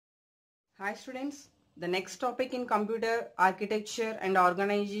Hi students, the next topic in computer architecture and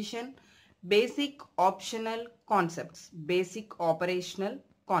organization, basic optional concepts, basic operational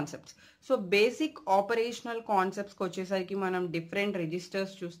concepts. So basic operational concepts వచ్చేసరికి మనం different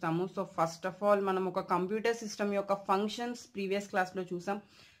registers చూస్తాము. So first of all మనం ఒక computer system యొక్క functions previous class లో చూసాం.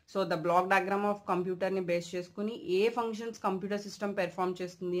 So the block diagram of కంప్యూటర్ని base చేసుకుని ఏ functions computer system perform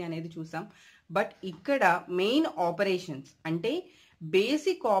చేస్తుంది అనేది చూసాం. బట్ ఇక్కడ మెయిన్ ఆపరేషన్స్ అంటే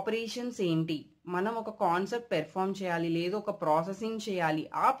బేసిక్ ఆపరేషన్స్ ఏంటి, మనం ఒక కాన్సెప్ట్ పెర్ఫామ్ చేయాలి లేదా ఒక ప్రాసెసింగ్ చేయాలి,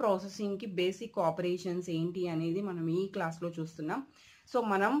 ఆ ప్రాసెసింగ్కి బేసిక్ ఆపరేషన్స్ ఏంటి అనేది మనం ఈ క్లాస్లో చూస్తున్నాం. సో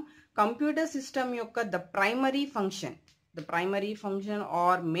మనం కంప్యూటర్ సిస్టమ్ యొక్క the primary function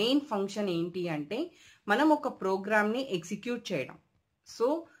are main function ఏంటి అంటే మనం ఒక ప్రోగ్రామ్ని ఎగ్జిక్యూట్ చేయడం. సో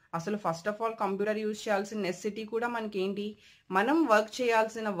అసలు first of all computer use చేయాల్సిన నెసెసిటీ కూడా మనకి ఏంటి, మనం వర్క్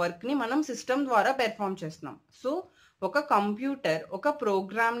చేయాల్సిన వర్క్ని మనం సిస్టమ్ ద్వారా పెర్ఫామ్ చేస్తున్నాం. సో ఒక కంప్యూటర్ ఒక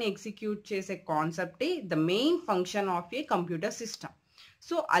ప్రోగ్రామ్ని ఎగ్జిక్యూట్ చేసే కాన్సెప్టే the main function of A computer system.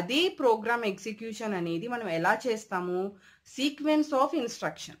 So అదే ప్రోగ్రామ్ ఎగ్జిక్యూషన్ అనేది మనం ఎలా చేస్తాము, సీక్వెన్స్ ఆఫ్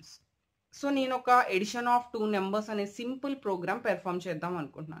ఇన్స్ట్రక్షన్స్. సో నేను ఒక ఎడిషన్ ఆఫ్ 2 నెంబర్స్ అనే సింపుల్ ప్రోగ్రామ్ పెర్ఫామ్ చేద్దాం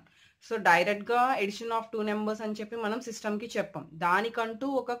అనుకుంటున్నాను. సో డైరెక్ట్గా ఎడిషన్ ఆఫ్ 2 నెంబర్స్ అని చెప్పి మనం సిస్టమ్కి చెప్పాం, దానికంటూ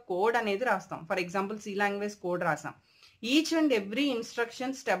ఒక కోడ్ అనేది రాస్తాం. For example C language code రాసాం. Each and every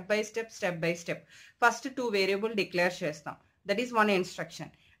instruction step by step first 2 variable declare చేస్తాం, that is 1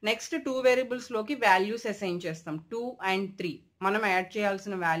 instruction. Next 2 వేరియబుల్స్లోకి values assign చేస్తాం, 2 and 3. మనం యాడ్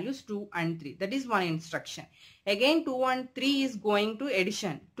చేయాల్సిన values 2 and 3, that is 1 instruction. Again 2 and 3 is going to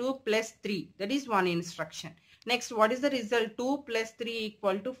addition, 2 plus 3, that is 1 instruction. Next, what is the result? 2 plus 3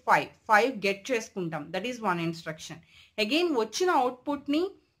 equal to 5. 5 get చేసుకుంటాం, that is 1 instruction. Again వచ్చిన output ని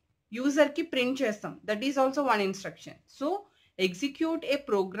user కి print చేస్తాం, that is also 1 instruction. So execute a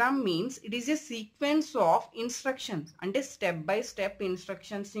program means it is a sequence of instructions. అంటే step by step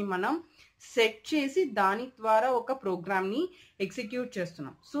instructions ని మనం set చేసి దాని ద్వారా ఒక ప్రోగ్రామ్ ని ఎగ్జిక్యూట్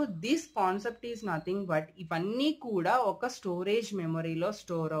చేస్తున్నాం. So this concept is nothing but ఇవన్నీ కూడా ఒక స్టోరేజ్ మెమరీలో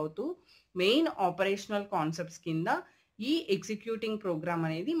స్టోర్ అవుతూ మెయిన్ ఆపరేషనల్ కాన్సెప్ట్స్ కింద ఈ ఎగ్జిక్యూటింగ్ ప్రోగ్రామ్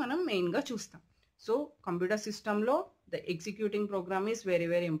అనేది మనం మెయిన్గా చూస్తాం. సో కంప్యూటర్ సిస్టంలో the executing program is very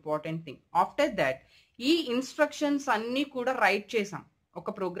very important thing. After that ఈ ఇన్స్ట్రక్షన్స్ అన్నీ కూడా రైట్ చేసాం, ఒక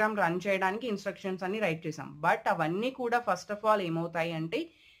ప్రోగ్రామ్ రన్ చేయడానికి ఇన్స్ట్రక్షన్స్ అన్ని రైట్ చేసాం. బట్ అవన్నీ కూడా ఫస్ట్ ఆఫ్ ఆల్ ఏమవుతాయి అంటే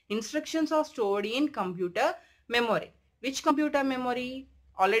instructions are stored in computer memory. Which computer memory?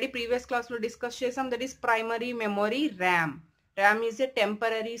 Already previous క్లాస్లో డిస్కస్ చేసాం, that is primary memory RAM. RAM is a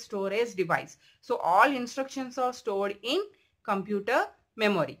temporary storage device. So all instructions are stored in computer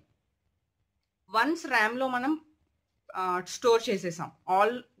memory. Once RAM లో మనం store చేసేసాం,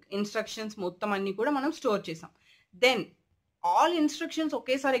 all instructions మొత్తం అన్ని కూడా మనం store చేసాం. దెన్ ఆల్ ఇన్స్ట్రక్షన్స్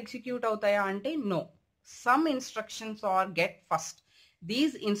ఒకేసారి ఎగ్జిక్యూట్ అవుతాయా అంటే no. Some instructions are get first.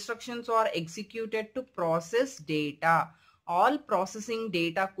 These instructions are executed to process data. All processing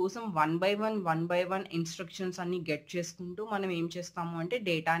data కోసం వన్ బై వన్ ఇన్స్ట్రక్షన్స్ అన్ని గెట్ చేసుకుంటూ మనం ఏం చేస్తాము అంటే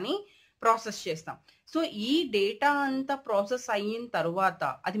డేటాని ప్రాసెస్ చేస్తాం. సో ఈ డేటా అంతా ప్రాసెస్ అయిన తర్వాత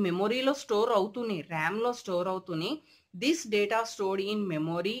అది మెమొరీలో స్టోర్ అవుతూనే, ర్యామ్లో స్టోర్ అవుతూనే this data stored in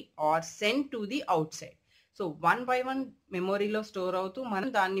memory are send to the out side. So one by one మెమొరీలో store అవుతూ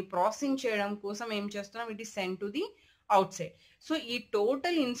మనం దాన్ని ప్రాసెసింగ్ చేయడం కోసం ఏం చేస్తున్నాం, it is send to the out side. So ఈ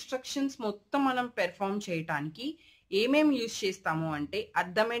టోటల్ ఇన్స్ట్రక్షన్స్ మొత్తం మనం పెర్ఫామ్ చేయడానికి ఏమేమి యూజ్ చేస్తాము అంటే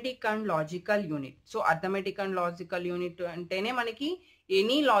arithmetic and logical unit. So arithmetic and logical unit అంటేనే మనకి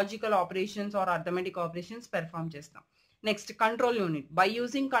any logical operations are arithmetic operations perform చేస్తాం. Next control unit. By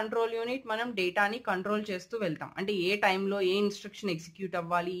using control unit మనం డేటాని కంట్రోల్ చేస్తూ వెళ్తాం, అంటే ఏ టైంలో ఏ ఇన్స్ట్రక్షన్ ఎగ్జిక్యూట్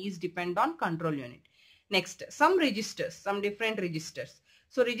అవ్వాలి is depend on control unit. Next some registers, some different registers.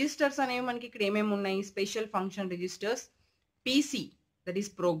 So registers అనేవి మనకి ఇక్కడ ఏమేమి ఉన్నాయి, special function registers, PC that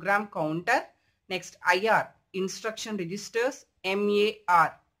is program counter, next IR instruction registers,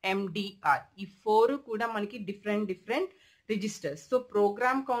 MAR MDR. ఈ 4 కూడా మనకి different registers. So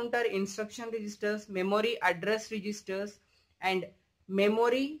program counter, instruction registers, memory address registers and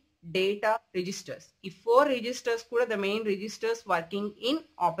memory data registers. ఈ 4 registers కూడా the main registers working in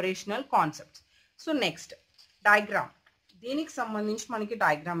operational concepts. So next diagram. దీనికి సంబంధించి మనకి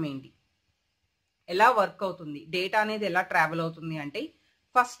diagram ఏంటి, ఎలా వర్క్ అవుతుంది, డేటా అనేది ఎలా ట్రావెల్ అవుతుంది అంటే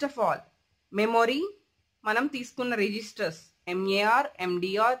ఫస్ట్ ఆఫ్ ఆల్ మెమొరీ మనం తీసుకున్న registers MAR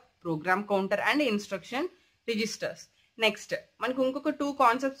MDR program counter and instruction registers. Next మనకు ఇంకొక 2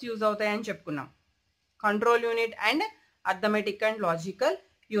 కాన్సెప్ట్స్ యూజ్ అవుతాయని చెప్పుకున్నాం, control unit and arithmetic and logical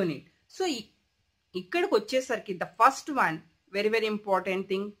unit. So ఇక్కడికి వచ్చేసరికి the first one very very important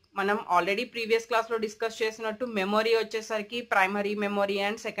thing, మనం ఆల్రెడీ ప్రీవియస్ క్లాస్లో డిస్కస్ చేసినట్టు మెమొరీ వచ్చేసరికి primary memory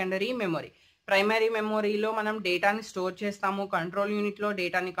and secondary memory. Primary మెమొరీలో మనం డేటాని స్టోర్ చేస్తాము, కంట్రోల్ యూనిట్లో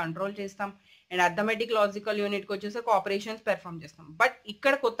డేటాని కంట్రోల్ చేస్తాం, అండ్ అర్థమెటిక్ లాజికల్ యూనిట్కి వచ్చేసరికి ఆపరేషన్స్ పెర్ఫామ్ చేస్తాం. బట్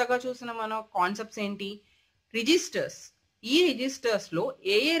ఇక్కడ కొత్తగా చూసిన మన కాన్సెప్ట్స్ ఏంటి, రిజిస్టర్స్. ఈ రిజిస్టర్స్లో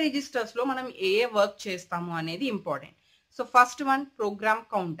ఏ రిజిస్టర్స్లో మనం ఏ వర్క్ చేస్తాము అనేది important. So first one program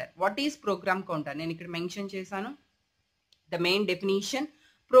counter. What is program counter? నేను ఇక్కడ మెన్షన్ చేశాను ద మెయిన్ డెఫినేషన్.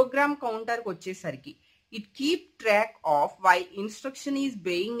 ప్రోగ్రామ్ కౌంటర్కి వచ్చేసరికి it keep track of why instruction is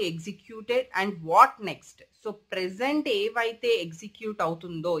being executed and what next. So present ఏవైతే execute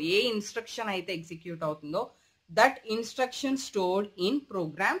అవుతుందో, ఏ instruction అయితే execute అవుతుందో that instruction stored in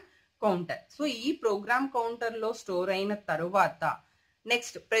program counter. So ఈ programme కౌంటర్లో స్టోర్ అయిన తరువాత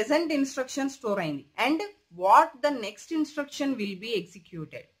నెక్స్ట్ ప్రెసెంట్ ఇన్స్ట్రక్షన్ స్టోర్ అయింది and what the next instruction will be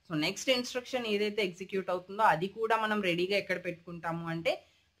executed. So next instruction ఏదైతే ఎగ్జిక్యూట్ అవుతుందో అది కూడా మనం రెడీగా ఎక్కడ పెట్టుకుంటాము అంటే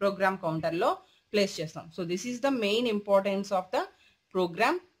ప్రోగ్రామ్ కౌంటర్లో ప్లేస్ చేస్తాం. So this is the main importance of the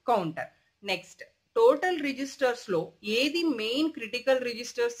program counter. Next total registers లో ఏది మెయిన్ క్రిటికల్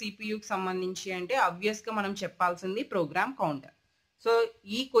రిజిస్టర్ సిపియుకి సంబంధించి అంటే అబ్వియస్ గా మనం చెప్పాల్సింది ప్రోగ్రామ్ కౌంటర్. సో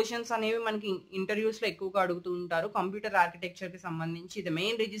ఈ క్వశ్చన్స్ అనేవి మనకి ఇంటర్వ్యూస్ లో ఎక్కువగా అడుగుతూ ఉంటారు. కంప్యూటర్ ఆర్కిటెక్చర్ కి సంబంధించి the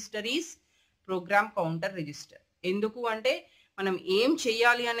main register is program counter register. ఎందుకు అంటే మనం ఏం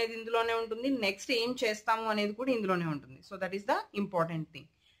చేయాలి అనేది ఇందులోనే ఉంటుంది, నెక్స్ట్ ఏం చేస్తాము అనేది కూడా ఇందులోనే ఉంటుంది. So that is the important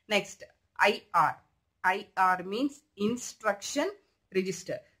thing. Next IR. IR means instruction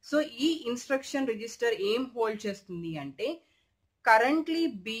register. So ఈ ఇన్స్ట్రక్షన్ రిజిస్టర్ ఏం హోల్డ్ చేస్తుంది అంటే currently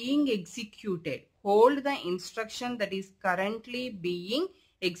being executed. Hold the instruction that is currently being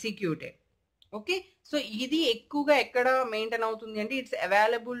executed. Okay, so ఇది ఎక్కువగా ఎక్కడ మెయింటైన్ అవుతుంది అంటే it's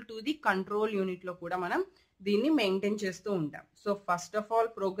available to the control unit లో కూడా మనం దీన్ని మెయింటైన్ చేస్తూ ఉంటాం. So first of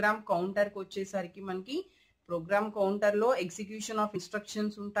all programme కౌంటర్కి వచ్చేసరికి మనకి ప్రోగ్రామ్ కౌంటర్ లో ఎగ్జిక్యూషన్ ఆఫ్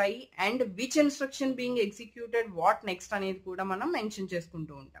ఇన్స్ట్రక్షన్స్ ఉంటాయి and which instruction being executed what next అనేది కూడా మనం మెన్షన్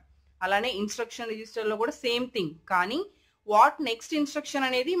చేసుకుంటూ ఉంటాం. అలానే ఇన్స్ట్రక్షన్ రిజిస్టర్ లో కూడా సేమ్ థింగ్, కానీ వాట్ నెక్స్ట్ ఇన్స్ట్రక్షన్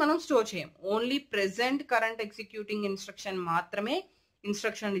అనేది మనం స్టోర్ చేయం. Only present current executing instruction మాత్రమే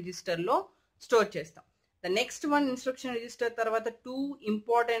ఇన్స్ట్రక్షన్ రిజిస్టర్ లో స్టోర్ చేస్తాం. The next one instruction register తర్వాత two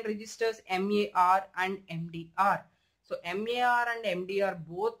important registers MAR and MDR. So MAR and MDR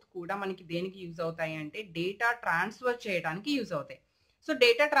both కూడా మనకి దేనికి యూజ్ అవుతాయి అంటే డేటా ట్రాన్స్ఫర్ చేయడానికి యూజ్ అవుతాయి. So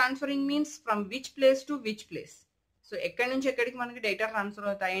data transferring means from which place to which place. So ఎక్కడి నుంచి ఎక్కడికి మనకి డేటా ట్రాన్స్ఫర్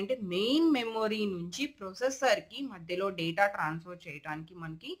అవుతాయి అంటే మెయిన్ మెమొరీ నుంచి ప్రొసెసర్ కి మధ్యలో డేటా ట్రాన్స్ఫర్ చేయడానికి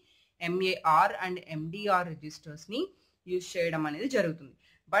మనకి MAR అండ్ MDR రిజిస్టర్స్ ని యూజ్ చేయడం అనేది జరుగుతుంది.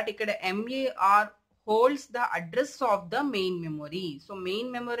 బట్ ఇక్కడ MAR holds the address of the main memory. So main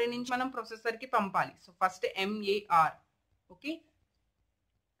memory నుంచి మనం ప్రొసెసర్ కి పంపాలి. So first MAR, okay,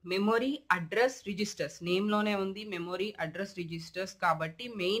 memory address registers. Name లోనే ఉంది మెమొరీ అడ్రస్ రిజిస్టర్స్ కాబట్టి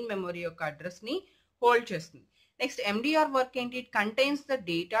మెయిన్ మెమొరీ యొక్క అడ్రస్ ని హోల్డ్ చేస్తుంది. నెక్స్ట్ MDR వర్క్ ఏంటి? It contains the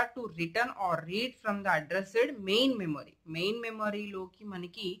data to return or read from the addressed main memory. Main మెమొరీలోకి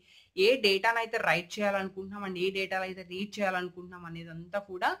మనకి ఏ డేటాను అయితే రైట్ చేయాలనుకుంటున్నాం అండ్ ఏ డేటా అయితే రీడ్ చేయాలనుకుంటున్నాం అనేది అంతా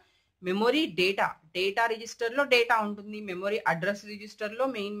కూడా మెమొరీ డేటా రిజిస్టర్ లో డేటా ఉంటుంది, మెమొరీ అడ్రస్ రిజిస్టర్ లో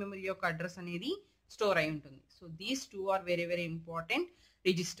మెయిన్ మెమొరీ యొక్క అడ్రస్ అనేది స్టోర్ అయి ఉంటుంది. So these two are very very important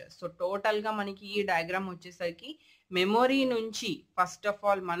registers. So total గా మనకి ఈ డయాగ్రామ్ వచ్చేసరికి మెమొరీ నుంచి ఫస్ట్ ఆఫ్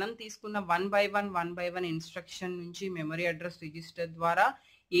ఆల్ మనం తీసుకున్న వన్ బై వన్ ఇన్స్ట్రక్షన్ నుంచి మెమొరీ అడ్రస్ రిజిస్టర్ ద్వారా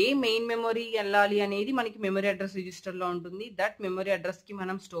ఏ మెయిన్ మెమొరీ వెళ్ళాలి అనేది మనకి మెమొరీ అడ్రస్ రిజిస్టర్ లో ఉంటుంది. దట్ మెమొరీ అడ్రస్ కి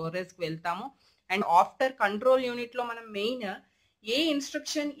మనం స్టోరేజ్ కి వెళ్తాము అండ్ ఆఫ్టర్ కంట్రోల్ యూనిట్ లో మనం మెయిన్ ఏ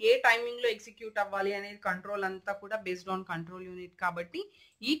ఇన్స్ట్రక్షన్ ఏ టైమింగ్ లో ఎగ్జిక్యూట్ అవ్వాలి అనేది కంట్రోల్ అంతా కూడా బేస్డ్ ఆన్ కంట్రోల్ యూనిట్. కాబట్టి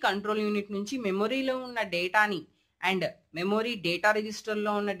ఈ కంట్రోల్ యూనిట్ నుంచి మెమొరీలో ఉన్న డేటాని అండ్ మెమొరీ డేటా రిజిస్టర్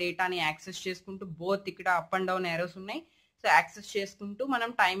లో ఉన్న డేటాని యాక్సెస్ చేసుకుంటూ బోత్ ఇక్కడ అప్ అండ్ డౌన్ ఏరోస్ ఉన్నాయి. సో యాక్సెస్ చేసుకుంటూ మనం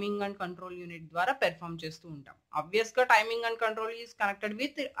టైమింగ్ అండ్ కంట్రోల్ యూనిట్ ద్వారా పెర్ఫామ్ చేస్తూ ఉంటాం. ఆబ్వియస్ గా timing and control is connected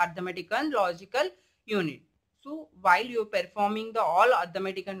with arithmetic and logical unit. So while you performing the all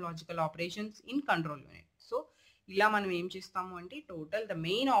arithmetic and logical operations in control unit. So ఇలా మనం ఏం చేస్తాము అంటే టోటల్ ద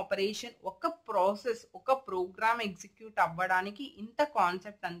మెయిన్ ఆపరేషన్ ఒక ప్రాసెస్ ఒక ప్రోగ్రామ్ ఎగ్జిక్యూట్ అవ్వడానికి ఇంత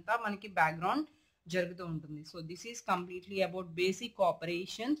concept అంతా మనకి బ్యాక్గ్రౌండ్ జరుగుతూ ఉంటుంది. So this is completely about basic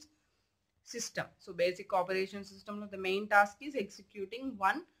operations system. So basic operation system లో the main task is executing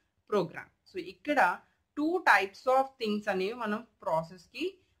one programme. So ఇక్కడ టూ టైప్స్ ఆఫ్ థింగ్స్ అనేవి మనం ప్రాసెస్ కి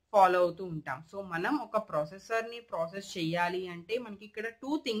ఫాలో అవుతూ ఉంటాం. సో మనం ఒక ప్రాసెసర్ ని ప్రాసెస్ చేయాలి అంటే మనకి ఇక్కడ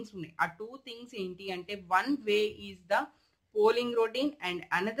టూ థింగ్స్ ఉన్నాయి. ఆ టూ థింగ్స్ ఏంటి అంటే one way is the polling routine and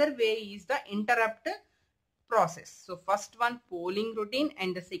another way is the interrupt process. So first one polling routine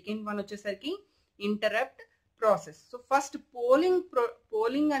and the second one వచ్చేసరికి interrupt process. So first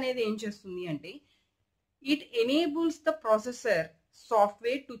polling అనేది ఏం చేస్తుంది అంటే it enables the processor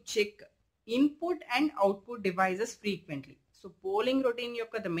software to check input and output devices frequently. So polling routine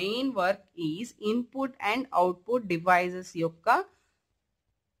యొక్క the main work is input and output devices యొక్క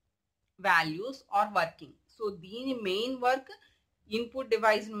values are working. So దీని main work input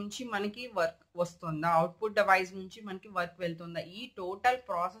device నుంచి మనకి work వస్తుందా, output device నుంచి మనకి work వెళ్తుందా, ఈ టోటల్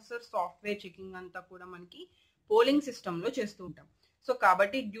ప్రాసెసర్ సాఫ్ట్వేర్ చెకింగ్ అంతా కూడా మనకి పోలింగ్ సిస్టమ్ లో చేస్తూ ఉంటాం. సో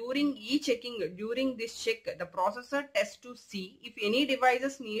కాబట్టి during this check the processor test to see if any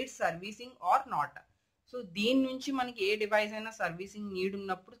devices need servicing are not. So దీని నుంచి మనకి ఏ డివైస్ అయినా సర్వీసింగ్ నీడ్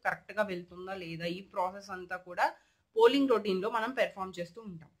ఉన్నప్పుడు కరెక్ట్ గా వెళ్తుందా లేదా, ఈ ప్రాసెస్ అంతా కూడా పోలింగ్ రొటీన్ లో మనం పెర్ఫామ్ చేస్తూ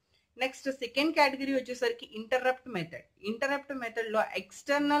ఉంటాం. నెక్స్ట్ సెకండ్ కేటగిరీ వచ్చేసరికి ఇంటరప్ట్ మెథడ్. ఇంటరప్ట్ మెథడ్ లో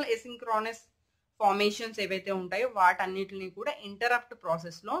ఎక్స్టర్నల్ ఎసింక్రోనస్ ఫార్మేషన్స్ ఏవైతే ఉంటాయో వాటన్నిటిని కూడా ఇంటరప్ట్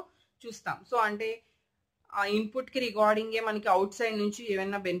ప్రాసెస్ లో చూస్తాం. సో అంటే ఆ ఇన్పుట్ కి రిగార్డింగ్ మనకి అవుట్ సైడ్ నుంచి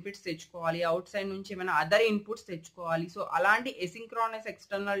ఏమైనా బెనిఫిట్స్ తెచ్చుకోవాలి, అవుట్ సైడ్ నుంచి ఏమైనా అదర్ ఇన్పుట్స్ తెచ్చుకోవాలి. సో అలాంటి ఎసింక్రోనస్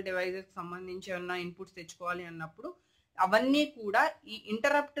ఎక్స్టర్నల్ డివైజెస్ సంబంధించి ఏమైనా ఇన్పుట్స్ తెచ్చుకోవాలి అన్నప్పుడు అవన్నీ కూడా ఈ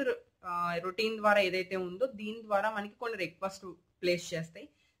ఇంటరప్ట్ రొటీన్ ద్వారా ఏదైతే ఉందో దీని ద్వారా మనకి కొన్ని రిక్వెస్ట్ ప్లేస్ చేస్తాయి.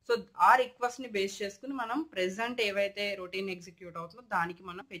 సో ఆ రిక్వెస్ట్ ని బేస్ చేసుకుని మనం ప్రెసెంట్ ఏవైతే రొటీన్ ఎగ్జిక్యూట్ అవుతుందో దానికి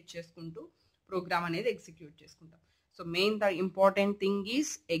మనం ఫెచ్ చేసుకుంటూ ప్రోగ్రామ్ అనేది ఎగ్జిక్యూట్ చేసుకుంటాం. So main the important thing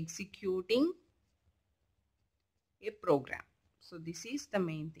is executing a program. So this is the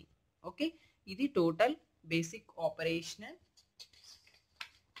main thing. Okay, ఇది total basic operational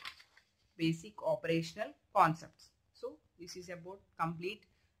concepts. So this is about complete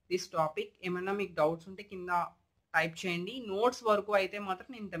this topic. ఏమన్నా మీకు doubts ఉంటే కింద type చేయండి. Notes వరకు అయితే మాత్రం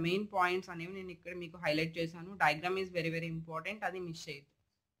నేను మెయిన్ పాయింట్స్ అనేవి నేను ఇక్కడ మీకు హైలైట్ చేశాను. Diagram is very very important, అది మిస్ చేయొద్దు.